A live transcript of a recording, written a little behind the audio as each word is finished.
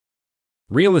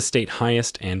Real estate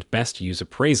highest and best use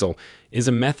appraisal is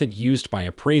a method used by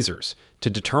appraisers to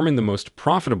determine the most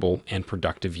profitable and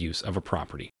productive use of a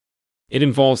property. It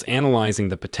involves analyzing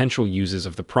the potential uses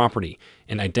of the property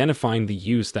and identifying the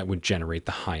use that would generate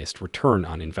the highest return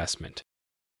on investment.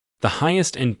 The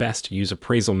highest and best use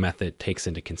appraisal method takes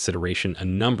into consideration a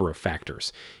number of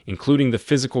factors, including the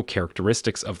physical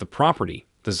characteristics of the property,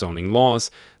 the zoning laws,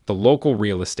 the local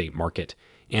real estate market,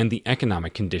 and the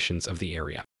economic conditions of the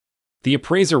area. The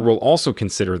appraiser will also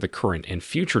consider the current and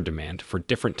future demand for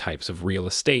different types of real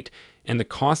estate and the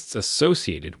costs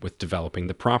associated with developing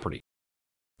the property.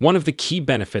 One of the key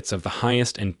benefits of the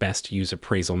highest and best use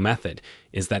appraisal method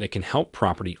is that it can help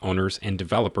property owners and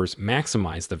developers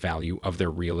maximize the value of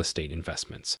their real estate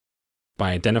investments.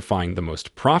 By identifying the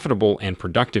most profitable and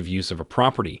productive use of a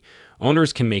property,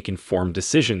 owners can make informed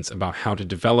decisions about how to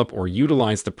develop or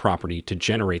utilize the property to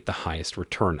generate the highest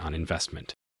return on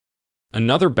investment.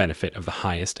 Another benefit of the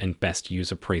highest and best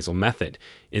use appraisal method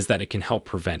is that it can help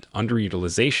prevent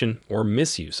underutilization or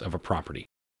misuse of a property.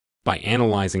 By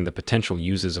analyzing the potential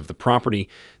uses of the property,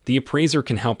 the appraiser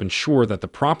can help ensure that the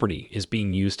property is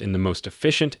being used in the most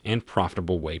efficient and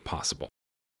profitable way possible.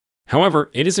 However,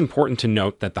 it is important to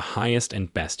note that the highest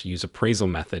and best use appraisal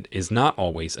method is not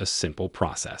always a simple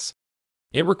process.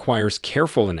 It requires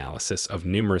careful analysis of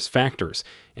numerous factors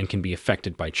and can be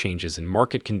affected by changes in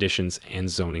market conditions and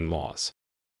zoning laws.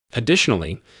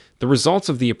 Additionally, the results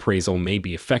of the appraisal may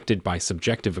be affected by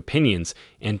subjective opinions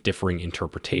and differing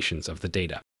interpretations of the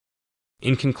data.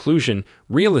 In conclusion,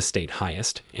 real estate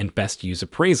highest and best use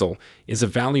appraisal is a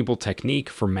valuable technique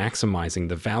for maximizing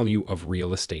the value of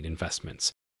real estate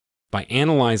investments. By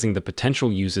analyzing the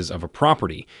potential uses of a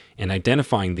property and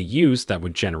identifying the use that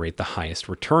would generate the highest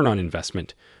return on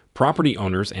investment, property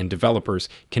owners and developers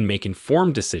can make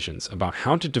informed decisions about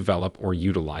how to develop or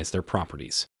utilize their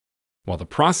properties. While the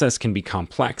process can be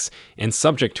complex and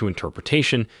subject to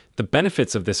interpretation, the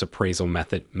benefits of this appraisal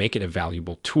method make it a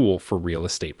valuable tool for real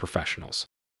estate professionals.